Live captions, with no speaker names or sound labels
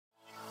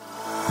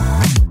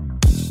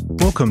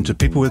Welcome to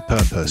People with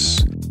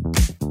Purpose.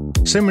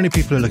 So many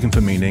people are looking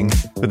for meaning,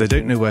 but they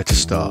don't know where to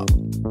start.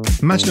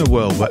 Imagine a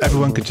world where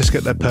everyone could just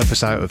get their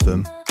purpose out of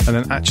them and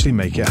then actually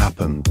make it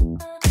happen.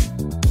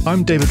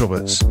 I'm David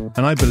Roberts,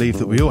 and I believe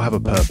that we all have a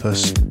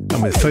purpose,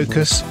 and with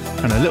focus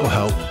and a little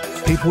help,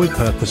 people with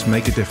purpose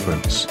make a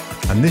difference.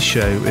 And this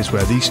show is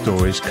where these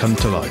stories come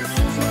to life.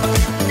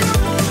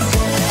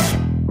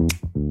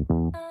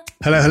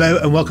 Hello,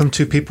 and welcome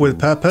to People with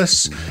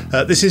Purpose.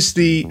 This is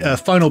the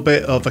final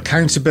bit of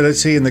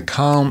accountability in the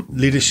Calm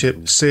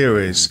Leadership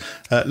series.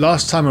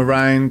 Last time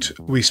around,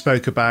 we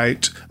spoke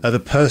about the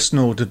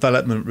personal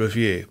development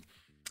review.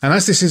 And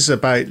as this is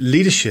about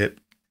leadership,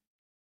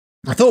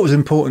 I thought it was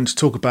important to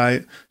talk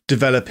about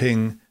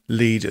developing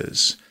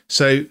leaders.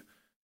 So,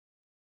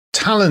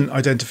 talent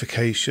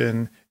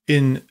identification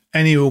in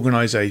any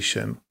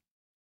organization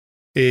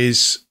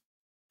is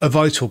a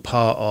vital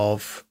part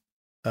of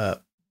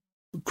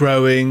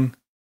growing,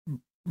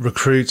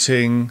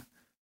 recruiting,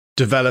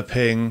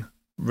 developing,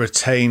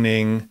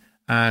 retaining,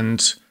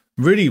 and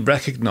really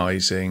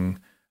recognizing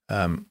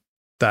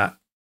that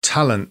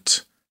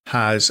talent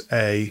has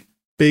a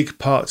big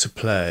part to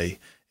play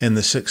in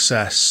the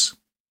success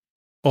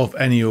of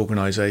any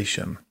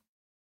organization.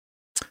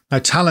 Now,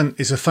 talent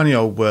is a funny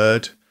old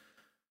word.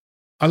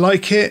 I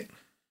like it,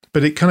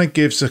 but it kind of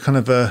gives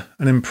an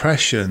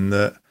impression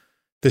that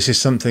this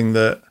is something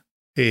that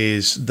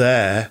is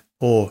there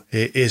or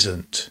it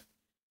isn't.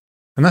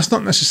 And that's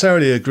not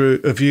necessarily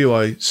a view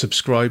I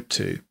subscribe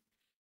to.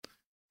 I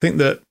think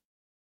that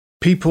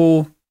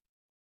people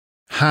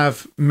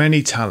have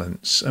many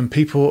talents and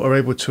people are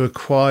able to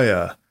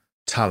acquire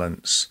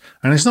talents.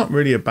 And it's not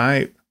really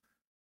about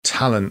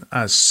talent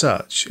as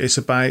such. It's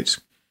about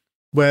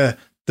where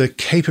the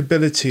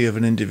capability of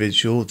an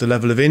individual, the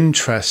level of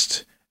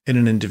interest in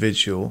an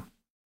individual,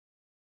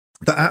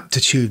 the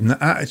aptitude and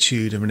the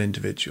attitude of an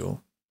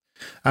individual,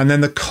 and then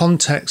the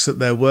context that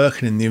they're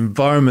working in, the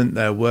environment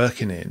they're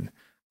working in,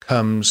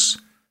 comes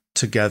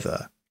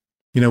together.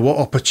 You know, what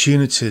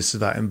opportunities does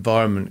that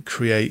environment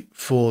create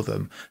for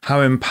them? How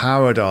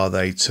empowered are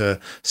they to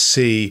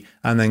see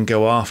and then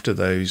go after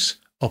those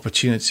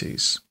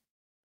opportunities?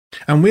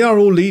 And we are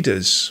all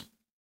leaders.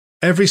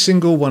 Every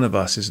single one of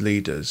us is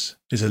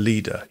a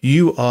leader.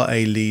 You are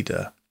a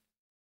leader.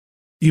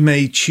 You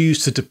may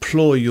choose to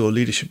deploy your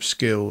leadership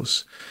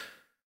skills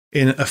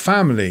in a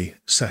family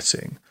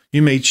setting.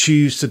 You may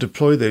choose to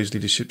deploy those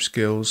leadership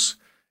skills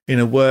in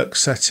a work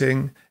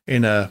setting,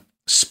 in a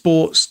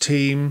sports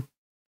team,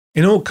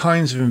 in all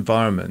kinds of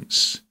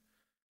environments.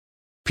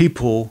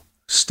 People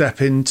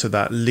step into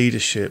that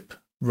leadership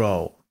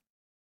role.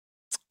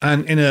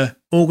 And in an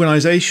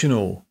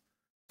organizational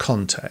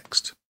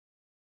context,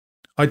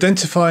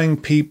 identifying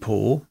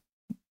people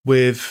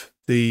with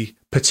the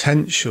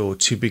potential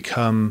to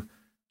become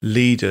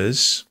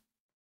leaders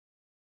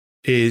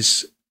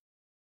is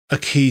a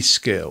key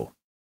skill.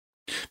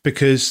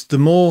 Because the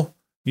more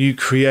you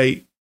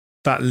create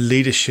that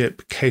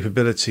leadership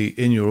capability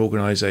in your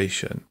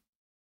organization,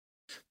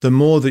 the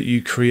more that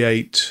you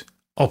create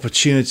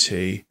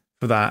opportunity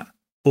for that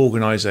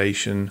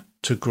organization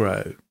to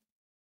grow.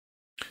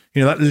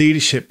 You know, that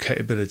leadership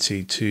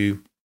capability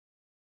to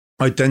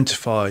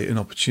identify an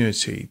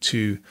opportunity,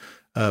 to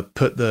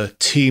put the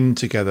team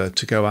together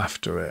to go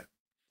after it,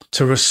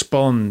 to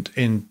respond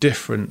in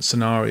different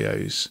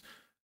scenarios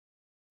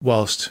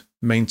whilst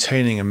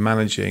maintaining and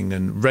managing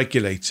and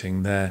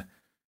regulating their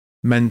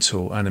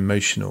mental and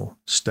emotional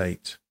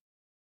state.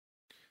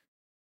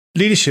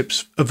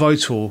 Leadership's a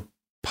vital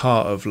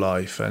part of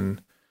life.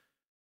 And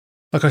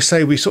like I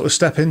say, we sort of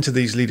step into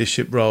these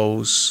leadership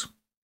roles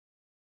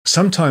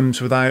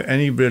sometimes without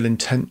any real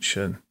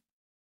intention.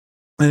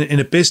 And in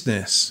a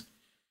business,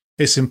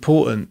 it's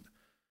important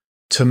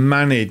to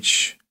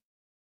manage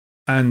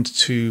and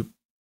to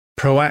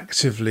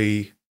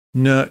proactively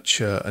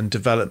nurture and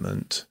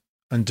develop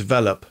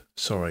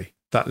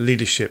that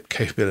leadership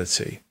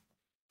capability.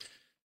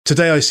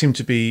 Today, I seem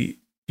to be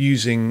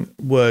using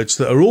words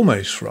that are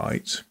almost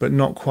right, but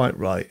not quite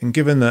right. And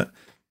given that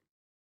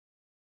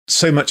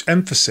so much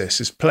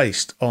emphasis is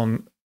placed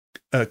on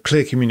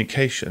clear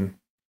communication,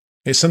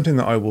 it's something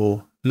that I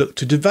will look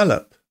to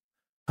develop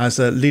as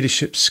a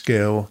leadership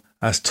skill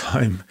as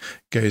time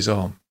goes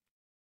on.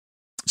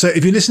 So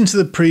if you listen to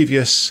the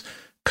previous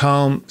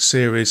Calm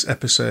series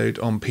episode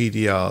on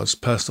PDRs,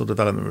 personal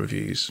development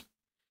reviews,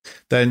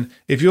 then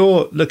if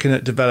you're looking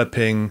at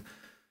developing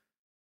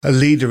a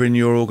leader in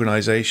your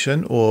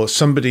organization or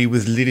somebody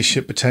with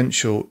leadership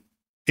potential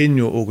in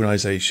your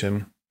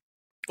organization,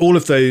 all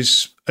of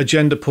those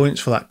agenda points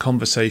for that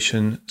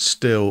conversation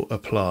still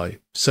apply.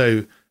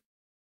 So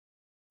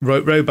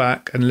row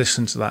back and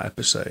listen to that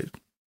episode.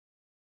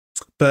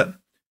 But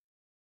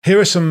here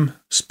are some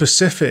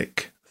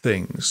specific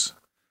things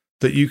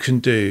that you can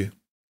do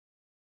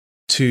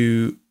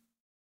to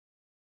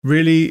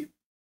really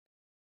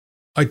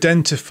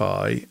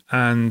identify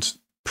and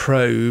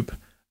probe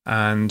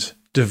and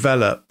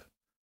develop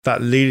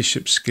that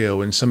leadership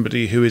skill in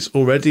somebody who is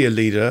already a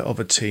leader of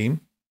a team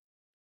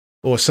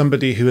or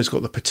somebody who has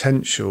got the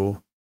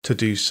potential to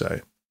do so.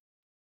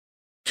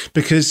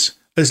 Because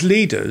as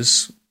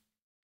leaders,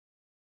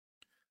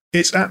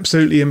 it's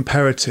absolutely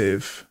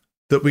imperative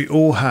that we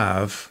all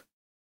have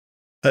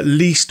at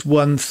least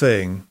one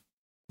thing,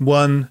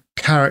 one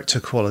character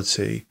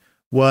quality,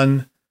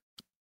 one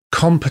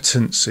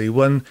competency,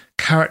 one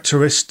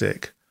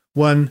characteristic,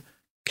 one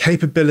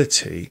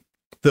capability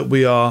that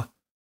we are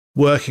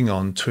working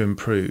on to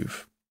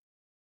improve.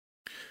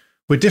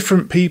 We're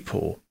different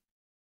people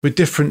with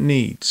different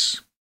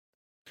needs,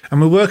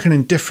 and we're working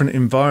in different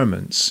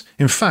environments.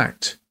 In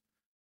fact,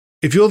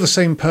 if you're the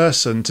same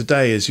person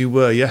today as you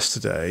were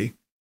yesterday,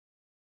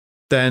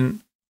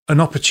 then an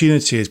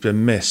opportunity has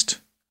been missed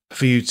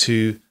for you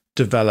to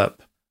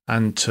develop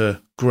and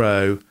to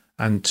grow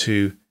and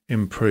to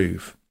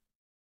improve.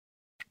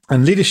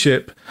 And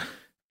leadership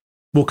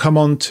we'll come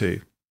on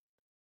to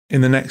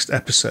in the next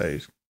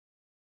episode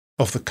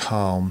of the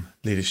Calm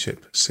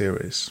Leadership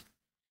series.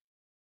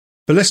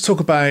 But let's talk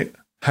about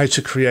how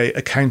to create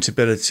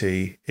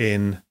accountability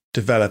in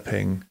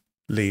developing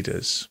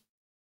leaders.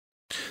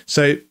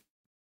 So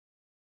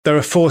there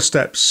are 4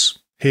 steps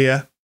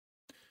here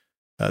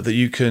that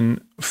you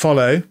can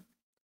follow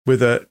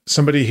with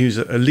somebody who's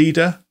a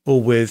leader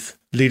or with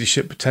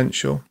leadership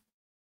potential,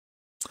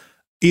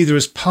 either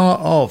as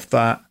part of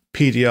that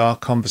PDR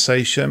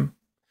conversation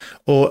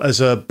or as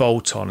a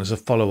bolt-on, as a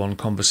follow-on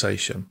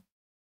conversation.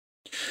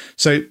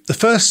 So the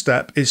first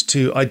step is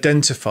to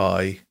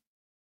identify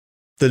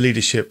the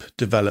leadership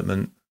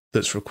development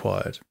that's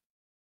required.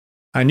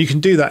 And you can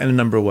do that in a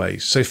number of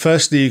ways. So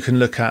firstly, you can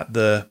look at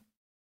the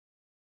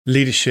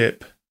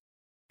leadership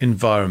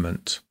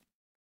environment.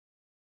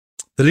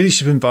 The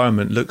leadership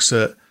environment looks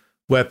at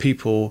where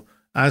people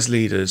as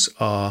leaders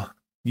are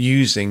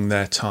using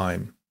their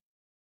time.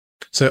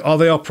 So are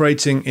they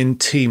operating in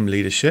team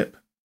leadership,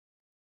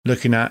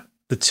 looking at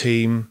the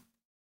team,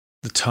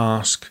 the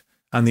task,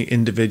 and the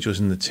individuals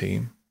in the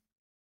team?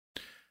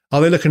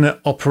 Are they looking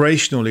at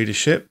operational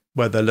leadership,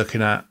 where they're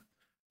looking at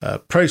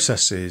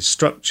processes,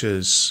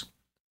 structures,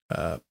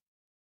 the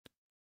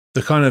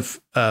kind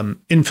of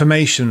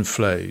information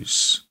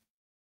flows?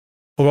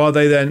 Or are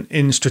they then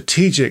in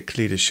strategic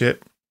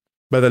leadership,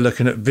 where they're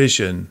looking at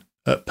vision,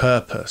 at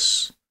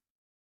purpose,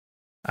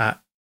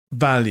 at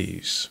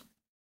values?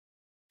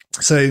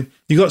 So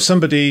you've got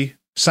somebody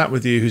sat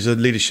with you who's a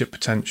leadership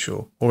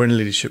potential or in a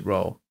leadership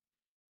role.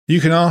 You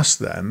can ask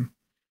them,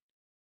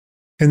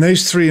 in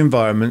those 3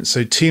 environments,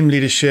 so team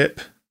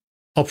leadership,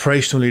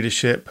 operational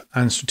leadership,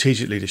 and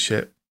strategic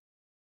leadership,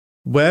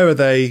 where are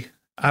they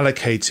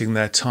allocating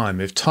their time?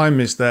 If time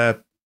is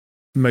their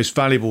most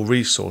valuable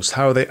resource,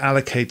 how are they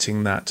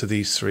allocating that to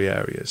these 3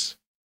 areas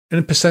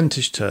in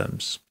percentage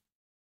terms?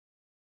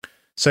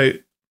 So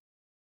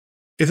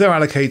if they're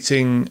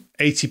allocating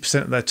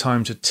 80% of their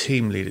time to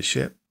team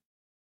leadership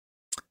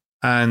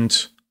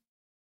and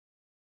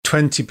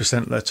 20%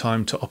 of their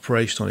time to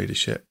operational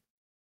leadership,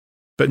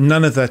 but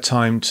none of their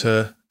time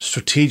to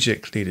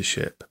strategic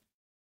leadership,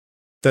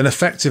 then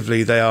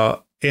effectively they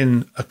are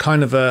in a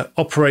kind of a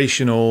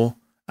operational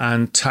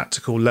and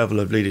tactical level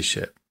of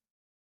leadership.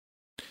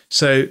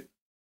 So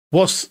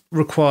what's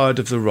required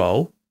of the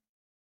role,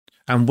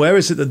 and where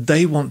is it that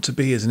they want to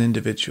be as an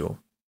individual?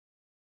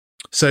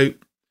 So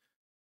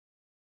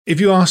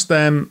if you ask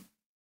them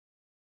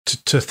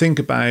to think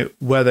about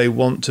where they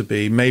want to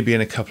be, maybe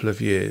in a couple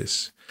of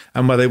years,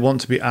 and where they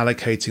want to be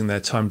allocating their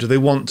time, do they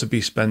want to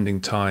be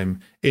spending time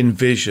in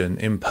vision,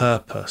 in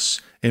purpose,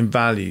 in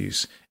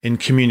values, in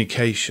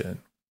communication,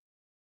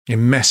 in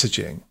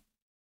messaging,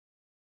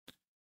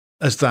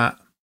 as that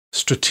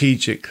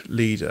strategic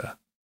leader?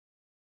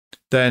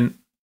 Then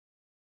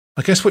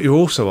I guess what you're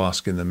also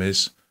asking them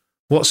is,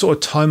 what sort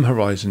of time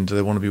horizon do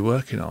they want to be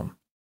working on?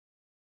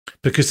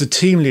 Because the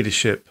team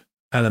leadership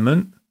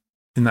element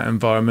in that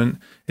environment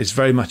is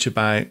very much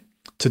about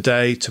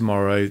today,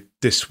 tomorrow,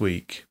 this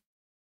week,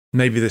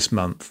 maybe this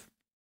month.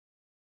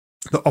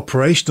 The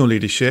operational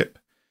leadership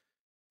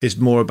is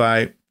more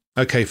about,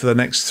 okay, for the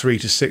next 3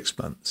 to 6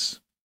 months.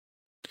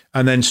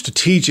 And then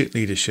strategic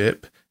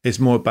leadership is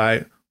more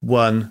about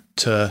 1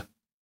 to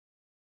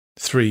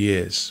 3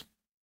 years.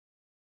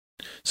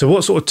 So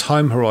what sort of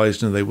time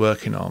horizon are they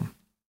working on?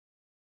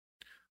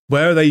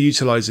 Where are they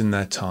utilizing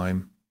their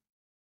time?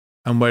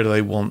 And where do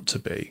they want to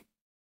be?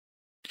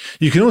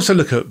 You can also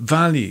look at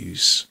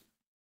values.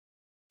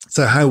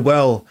 So how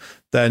well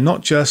they're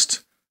not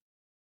just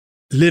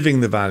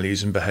living the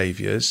values and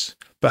behaviors,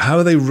 but how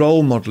are they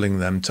role modeling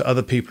them to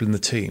other people in the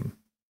team?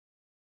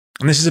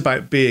 And this is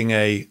about being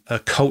a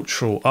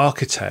cultural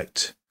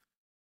architect.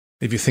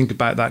 If you think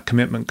about that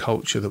commitment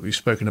culture that we've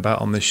spoken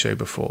about on this show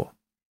before,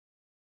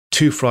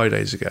 2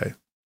 Fridays ago,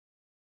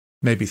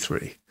 maybe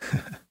 3.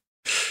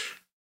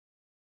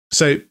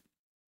 So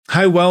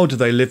how well do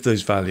they live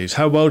those values?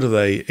 How well do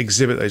they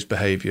exhibit those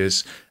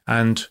behaviors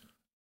and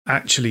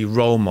actually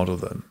role model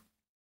them?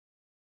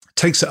 It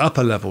takes it up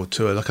a level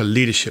to like a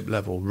leadership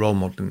level, role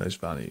modeling those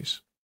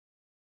values.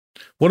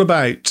 What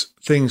about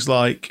things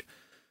like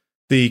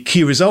the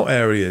key result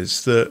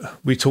areas that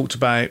we talked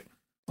about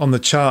on the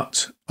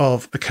chart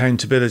of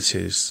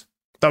accountabilities?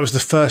 That was the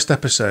first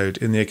episode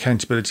in the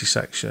accountability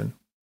section.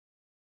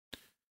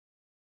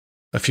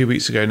 a few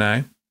weeks ago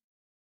now.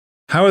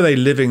 How are they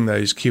living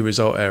those key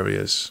result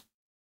areas?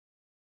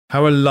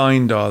 How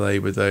aligned are they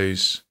with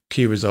those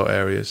key result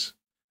areas?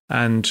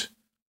 And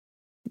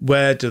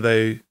where does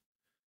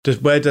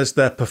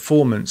their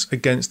performance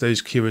against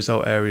those key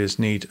result areas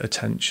need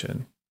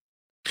attention?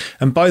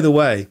 And by the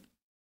way,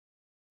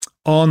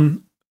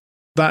 on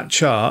that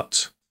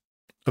chart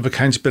of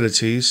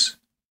accountabilities,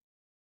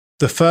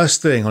 the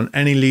first thing on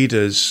any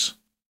leader's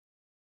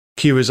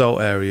key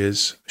result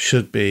areas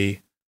should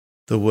be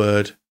the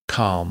word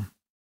calm.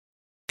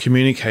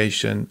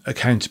 Communication,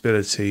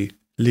 accountability,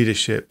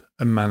 leadership,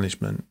 and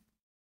management.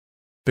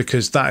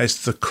 Because that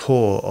is the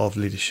core of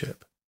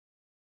leadership.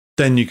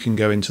 Then you can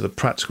go into the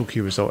practical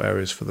key result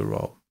areas for the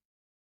role.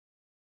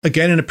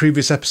 Again, in a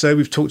previous episode,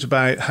 we've talked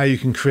about how you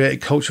can create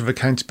a culture of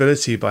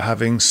accountability by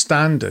having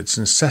standards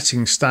and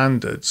setting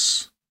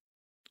standards.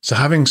 So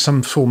having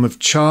some form of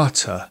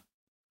charter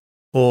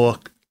or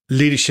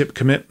leadership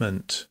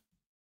commitment,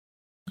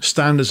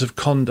 standards of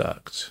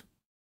conduct,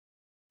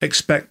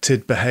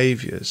 expected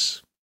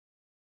behaviours.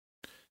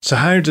 So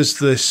how does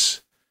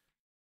this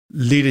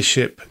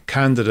leadership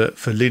candidate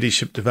for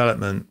leadership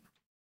development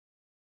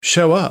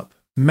show up,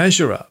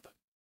 measure up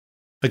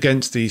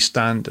against these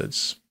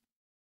standards?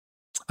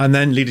 And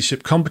then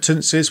leadership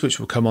competencies, which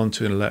we'll come on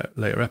to in a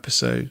later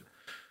episode.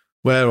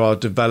 Where are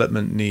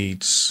development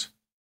needs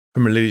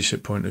from a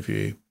leadership point of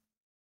view?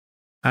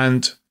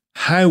 And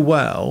how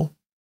well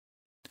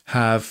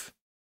have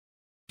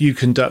you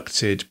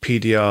conducted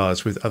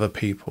PDRs with other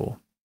people?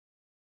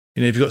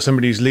 You know, if you've got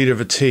somebody who's leader of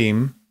a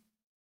team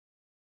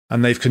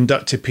and they've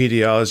conducted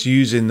PDRs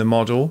using the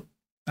model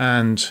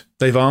and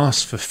they've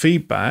asked for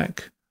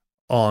feedback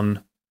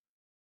on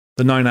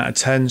the 9 out of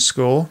 10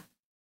 score,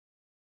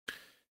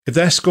 if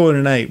they're scoring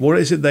an 8, what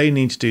is it they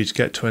need to do to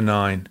get to a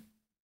 9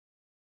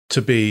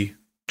 to be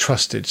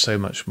trusted so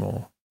much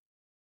more?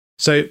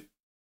 So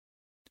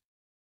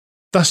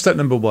that's step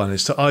number 1,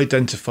 is to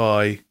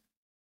identify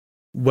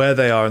where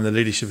they are in the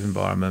leadership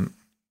environment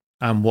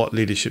and what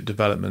leadership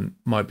development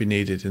might be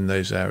needed in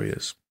those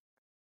areas.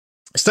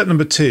 Step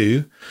number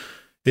 2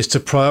 is to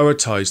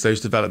prioritize those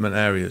development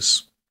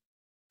areas.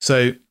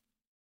 So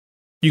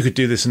you could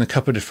do this in a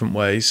couple of different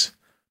ways,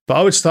 but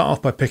I would start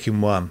off by picking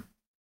one.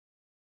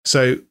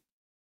 So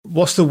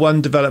what's the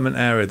one development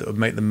area that would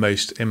make the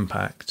most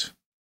impact?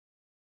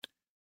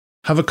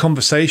 Have a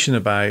conversation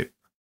about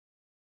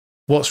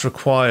what's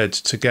required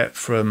to get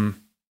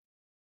from,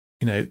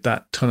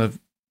 that kind of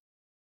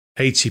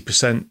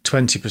 80%,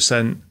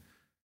 20%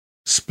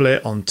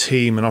 split on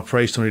team and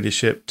operational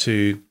leadership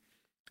to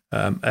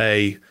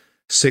a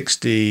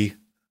 60,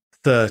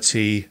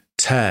 30,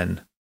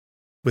 10,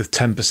 with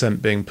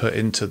 10% being put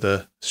into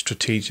the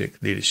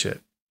strategic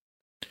leadership.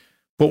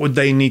 What would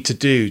they need to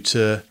do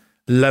to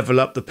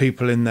level up the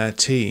people in their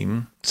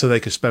team so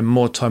they could spend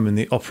more time in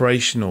the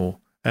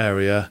operational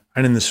area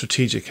and in the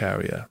strategic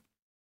area?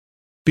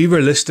 Be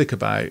realistic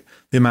about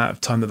the amount of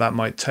time that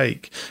might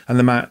take and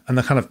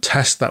the kind of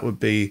test that would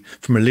be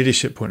from a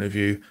leadership point of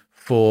view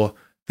for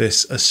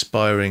this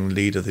aspiring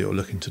leader that you're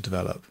looking to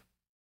develop.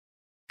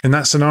 In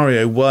that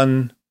scenario,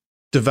 one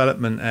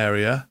development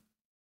area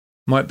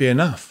might be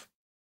enough,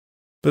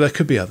 but there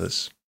could be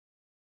others.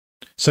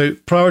 So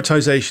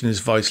prioritization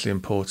is vitally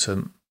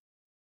important.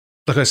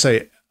 Like I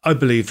say, I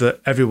believe that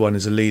everyone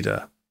is a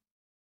leader,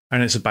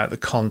 and it's about the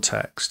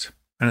context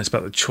and it's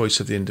about the choice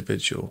of the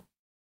individual.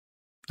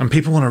 And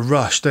people want to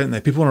rush, don't they?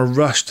 People want to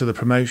rush to the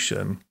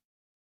promotion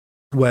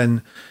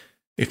when,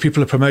 if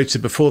people are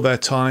promoted before their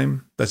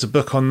time, there's a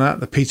book on that,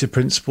 the Peter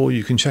Principle,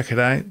 you can check it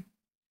out,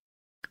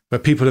 where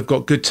people have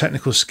got good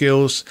technical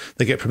skills,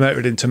 they get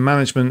promoted into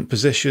management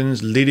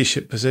positions,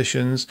 leadership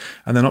positions,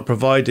 and they're not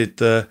provided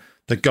the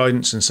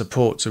guidance and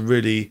support to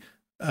really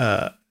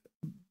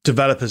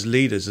develop as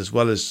leaders as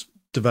well as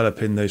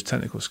developing those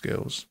technical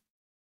skills.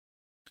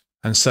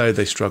 And so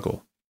they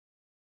struggle.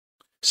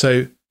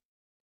 So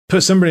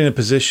put somebody in a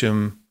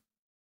position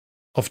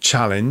of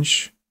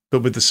challenge,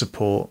 but with the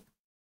support,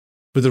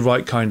 with the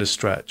right kind of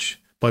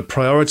stretch, by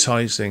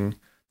prioritizing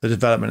the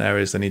development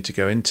areas they need to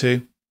go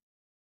into.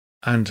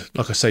 And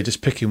like I say,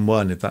 just picking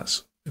one if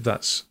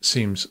that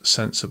seems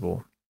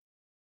sensible.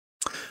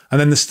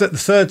 And then the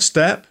third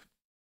step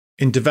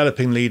in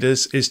developing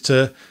leaders is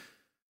to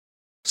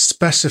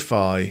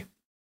specify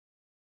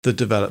the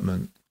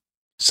development.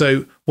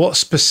 So what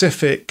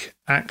specific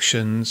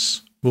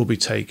actions will be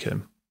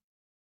taken?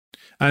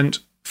 And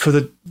for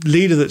the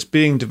leader that's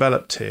being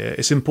developed here,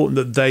 it's important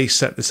that they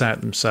set this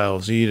out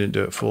themselves and you didn't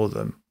do it for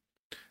them.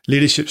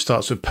 Leadership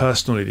starts with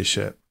personal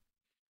leadership.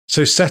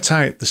 So set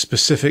out the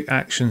specific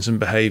actions and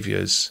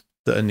behaviours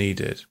that are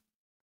needed.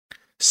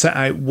 Set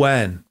out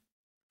when.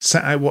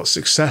 Set out what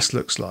success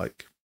looks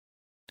like.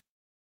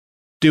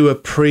 Do a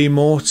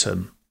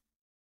pre-mortem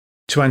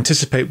to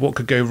anticipate what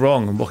could go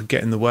wrong and what could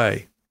get in the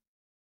way.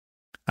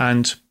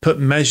 And put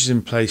measures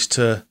in place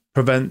to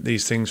prevent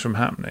these things from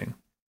happening.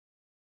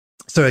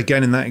 So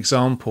again, in that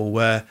example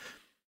where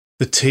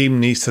the team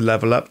needs to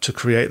level up to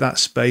create that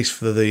space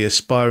for the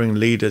aspiring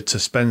leader to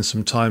spend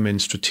some time in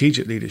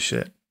strategic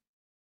leadership,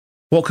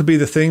 What could be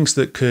the things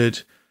that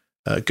could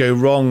go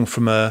wrong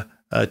from a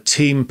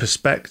team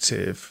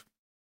perspective?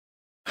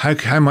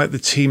 How might the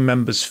team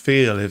members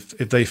feel if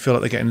they feel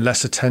like they're getting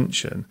less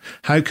attention?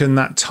 How can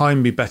that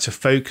time be better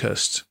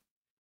focused?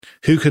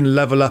 Who can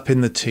level up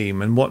in the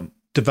team, and what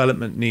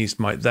development needs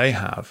might they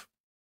have?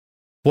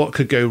 What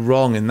could go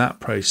wrong in that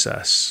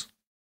process?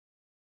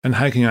 And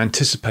how can you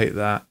anticipate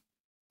that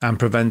and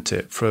prevent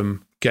it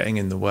from getting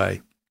in the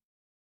way?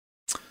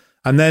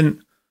 And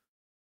then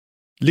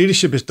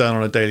leadership is done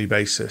on a daily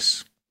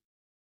basis.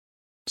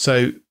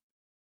 So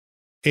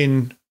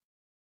in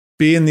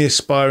being the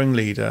aspiring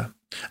leader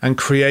and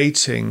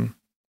creating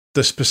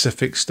the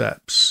specific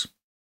steps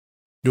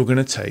you're going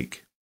to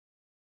take,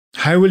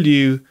 how will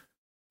you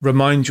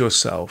remind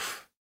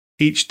yourself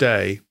each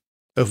day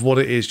of what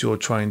it is you're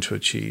trying to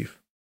achieve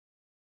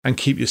and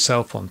keep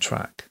yourself on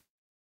track?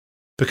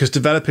 Because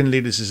developing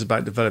leaders is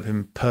about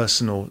developing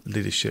personal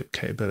leadership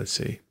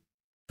capability,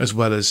 as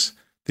well as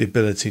the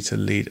ability to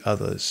lead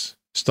others.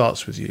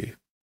 Starts with you.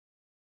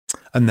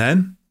 And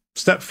then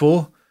step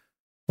 4,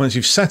 once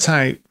you've set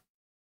out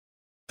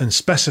and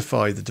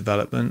specified the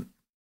development,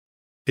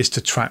 is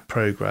to track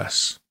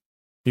progress.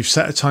 You've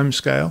set a time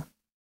scale,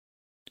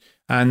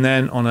 and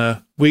then on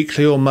a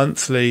weekly or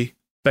monthly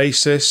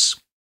basis,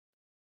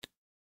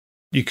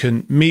 you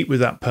can meet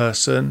with that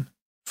person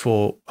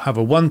have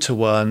a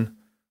one-to-one,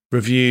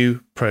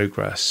 review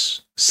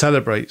progress,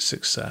 celebrate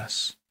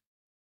success,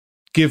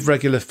 give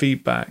regular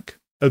feedback,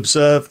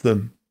 observe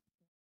them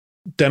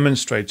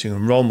demonstrating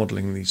and role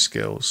modeling these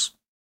skills.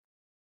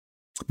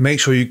 Make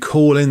sure you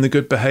call in the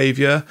good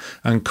behavior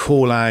and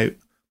call out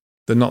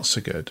the not so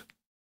good.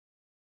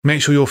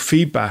 Make sure your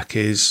feedback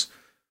is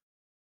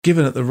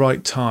given at the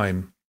right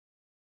time,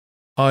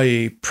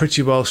 i.e.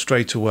 pretty well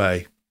straight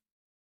away.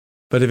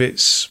 But if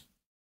it's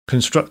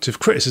constructive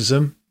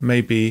criticism,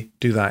 maybe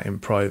do that in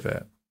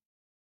private.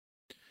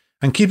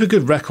 And keep a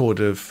good record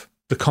of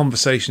the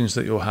conversations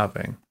that you're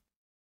having.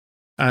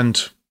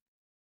 And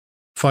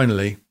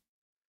finally,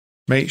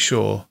 make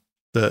sure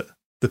that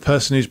the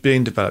person who's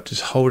being developed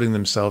is holding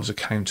themselves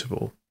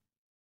accountable,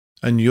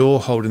 and you're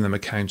holding them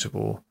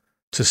accountable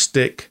to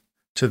stick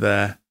to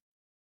their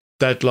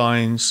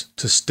deadlines,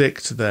 to stick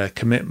to their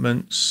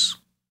commitments,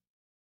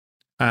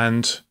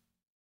 and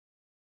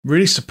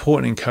really support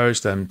and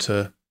encourage them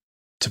to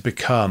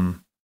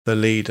become the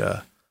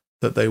leader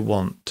that they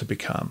want to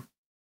become.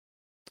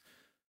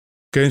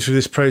 Going through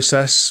this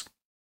process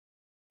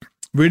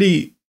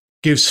really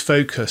gives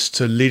focus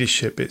to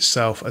leadership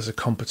itself as a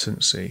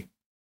competency.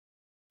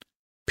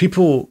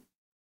 People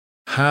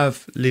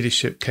have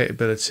leadership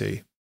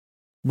capability.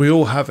 We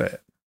all have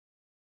it.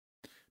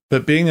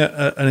 But being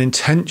an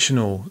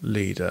intentional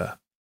leader,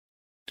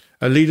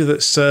 a leader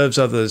that serves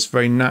others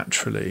very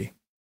naturally,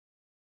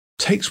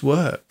 takes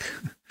work,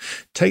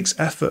 takes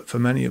effort for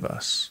many of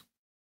us,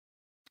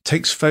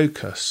 takes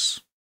focus,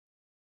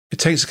 it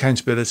takes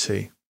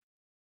accountability.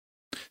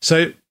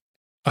 So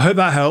I hope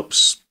that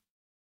helps.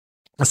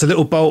 That's a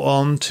little bolt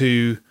on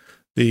to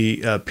the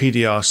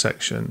PDR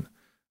section.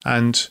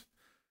 And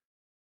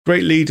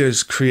great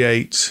leaders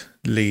create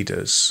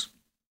leaders.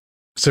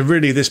 So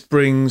really this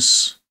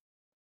brings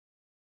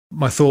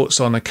my thoughts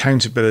on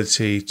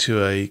accountability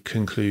to a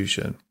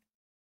conclusion.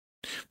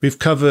 We've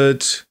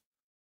covered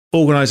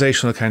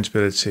organizational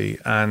accountability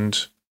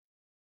and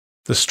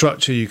the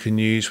structure you can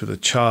use with a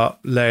chart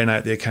laying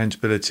out the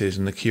accountabilities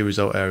and the key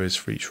result areas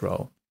for each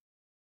role.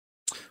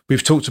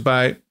 We've talked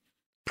about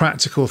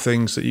practical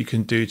things that you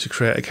can do to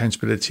create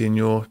accountability in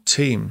your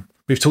team.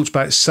 We've talked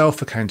about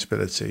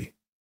self-accountability.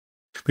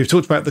 We've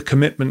talked about the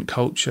commitment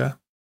culture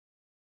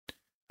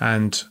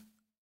and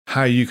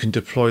how you can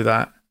deploy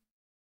that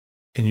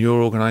in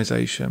your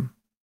organization.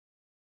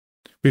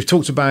 We've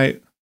talked about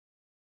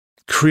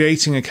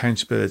creating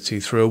accountability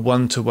through a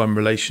one-to-one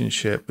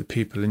relationship with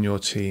people in your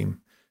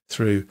team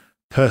through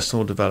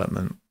personal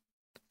development,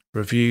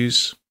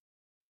 reviews.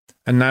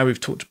 And now we've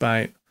talked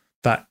about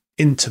that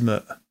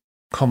intimate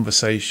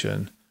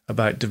conversation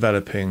about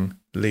developing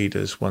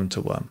leaders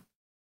one-to-one.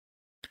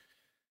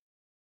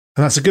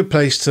 And that's a good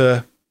place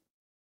to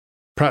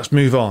perhaps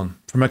move on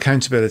from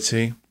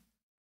accountability.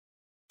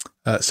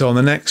 So on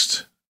the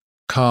next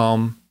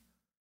Calm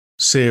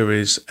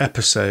series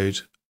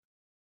episode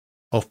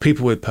of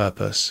People with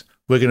Purpose,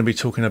 we're going to be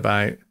talking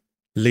about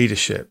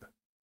leadership.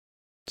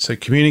 So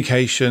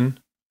communication,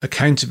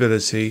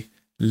 accountability,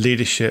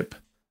 leadership,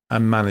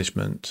 and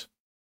management.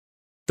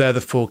 They're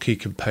the 4 key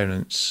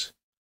components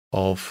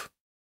of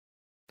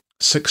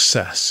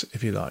success,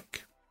 if you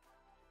like,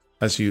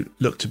 as you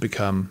look to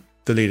become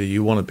the leader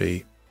you want to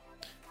be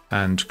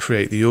and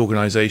create the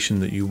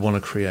organization that you want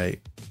to create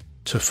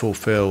to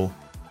fulfill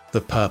the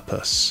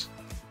purpose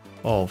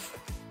of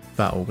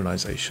that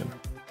organization.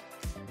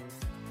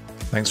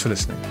 Thanks for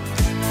listening.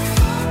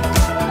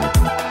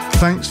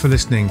 Thanks for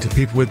listening to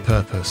People with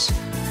Purpose.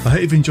 I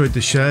hope you've enjoyed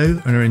the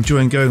show and are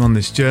enjoying going on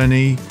this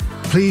journey.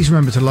 Please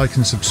remember to like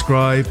and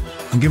subscribe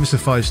and give us a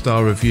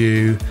 5-star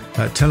review.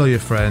 Tell all your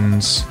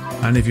friends.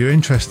 And if you're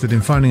interested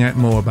in finding out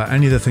more about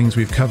any of the things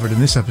we've covered in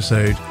this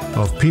episode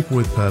of People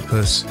with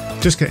Purpose,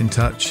 just get in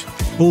touch.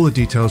 All the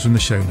details are in the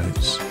show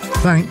notes.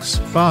 Thanks.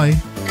 Bye.